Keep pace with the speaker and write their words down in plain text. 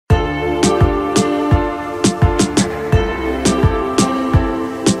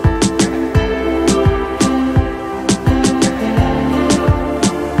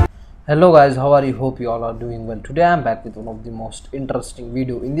Hello guys, how are you? Hope you all are doing well. Today I am back with one of the most interesting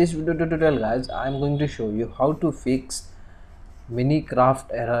video. In this video tutorial guys, I am going to show you how to fix Minecraft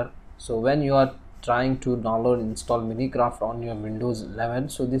error. So when you are trying to download install Minecraft on your Windows 11,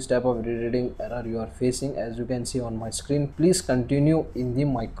 so this type of reading error you are facing, as you can see on my screen, please continue in the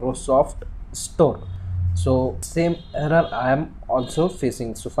Microsoft Store. So same error I am also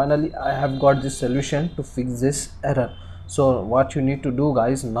facing. So finally I have got this solution to fix this error. So what you need to do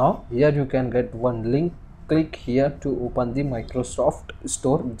guys, now here you can get one link. Click here to open the Microsoft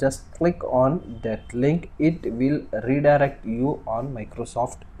Store. Just click on that link, it will redirect you on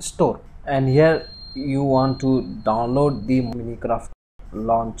Microsoft Store, and here you want to download the Minecraft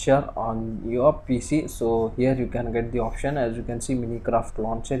launcher on your PC. So here you can get the option, as you can see, Minecraft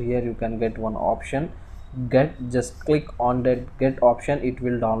launcher. Here you can get one option, get. Just click on that get option, it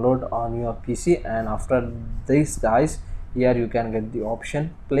will download on your PC, and after this guys, here you can get the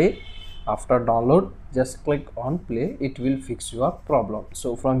option play. After download, just click on play, it will fix your problem.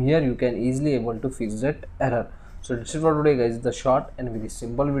 So from here you can easily able to fix that error. So this is for today guys, the short and very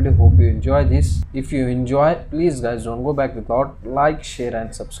simple video. Hope you enjoy this. If you enjoy, please guys don't go back without like, share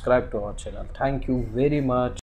and subscribe to our channel. Thank you very much.